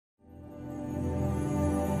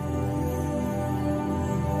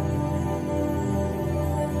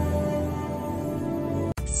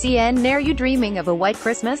CN, are you dreaming of a white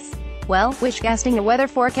Christmas? Well, wishcasting a weather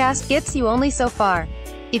forecast gets you only so far.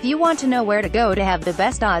 If you want to know where to go to have the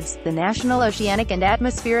best odds, the National Oceanic and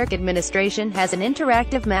Atmospheric Administration has an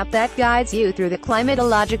interactive map that guides you through the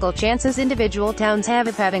climatological chances individual towns have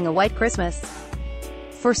of having a white Christmas.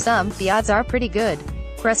 For some, the odds are pretty good.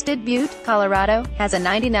 Crested Butte, Colorado, has a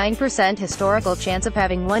 99% historical chance of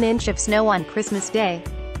having 1 inch of snow on Christmas Day.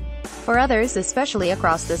 For others, especially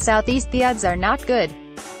across the southeast, the odds are not good.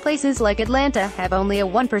 Places like Atlanta have only a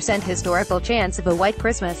 1% historical chance of a white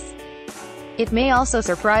Christmas. It may also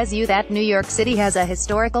surprise you that New York City has a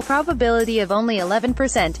historical probability of only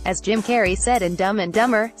 11%, as Jim Carrey said in Dumb and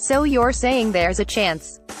Dumber, so you're saying there's a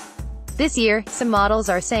chance. This year, some models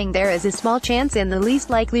are saying there is a small chance in the least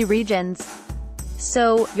likely regions.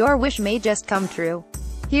 So, your wish may just come true.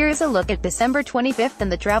 Here's a look at December 25th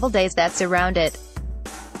and the travel days that surround it.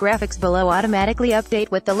 Graphics below automatically update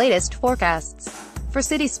with the latest forecasts. For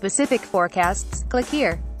city-specific forecasts, click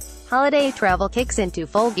here. Holiday travel kicks into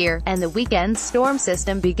full gear, and the weekend storm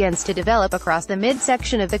system begins to develop across the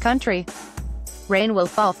mid-section of the country. Rain will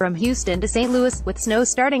fall from Houston to St. Louis, with snow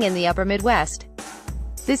starting in the upper Midwest.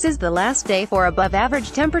 This is the last day for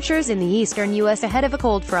above-average temperatures in the eastern U.S. ahead of a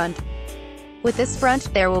cold front. With this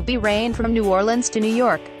front, there will be rain from New Orleans to New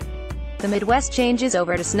York. The Midwest changes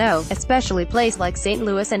over to snow, especially places like St.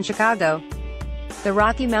 Louis and Chicago. The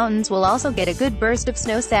Rocky Mountains will also get a good burst of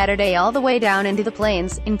snow Saturday all the way down into the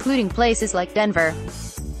plains, including places like Denver.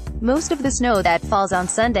 Most of the snow that falls on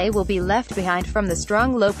Sunday will be left behind from the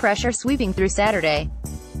strong low pressure sweeping through Saturday.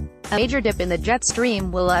 A major dip in the jet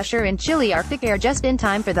stream will usher in chilly Arctic air just in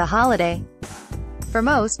time for the holiday. For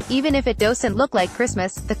most, even if it doesn't look like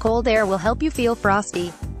Christmas, the cold air will help you feel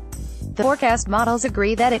frosty. The forecast models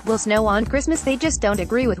agree that it will snow on Christmas, they just don't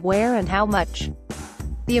agree with where and how much.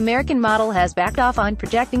 The American model has backed off on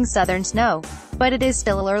projecting southern snow. But it is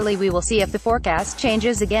still early, we will see if the forecast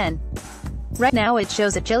changes again. Right now it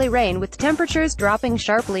shows a chilly rain with temperatures dropping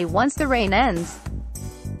sharply once the rain ends.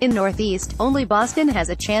 In Northeast, only Boston has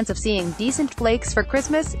a chance of seeing decent flakes for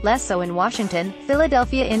Christmas, less so in Washington,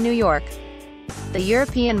 Philadelphia and New York. The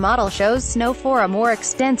European model shows snow for a more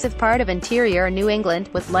extensive part of interior New England,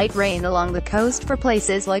 with light rain along the coast for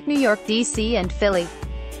places like New York, D.C. and Philly.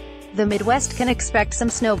 The Midwest can expect some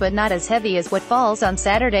snow but not as heavy as what falls on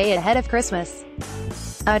Saturday ahead of Christmas.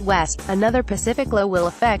 Out west, another Pacific low will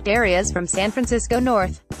affect areas from San Francisco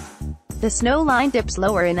north. The snow line dips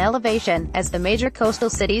lower in elevation, as the major coastal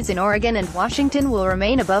cities in Oregon and Washington will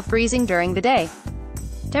remain above freezing during the day.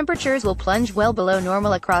 Temperatures will plunge well below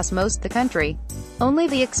normal across most of the country. Only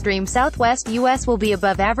the extreme southwest U.S. will be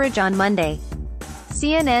above average on Monday.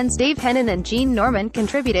 CNN's Dave Hennon and Gene Norman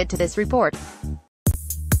contributed to this report.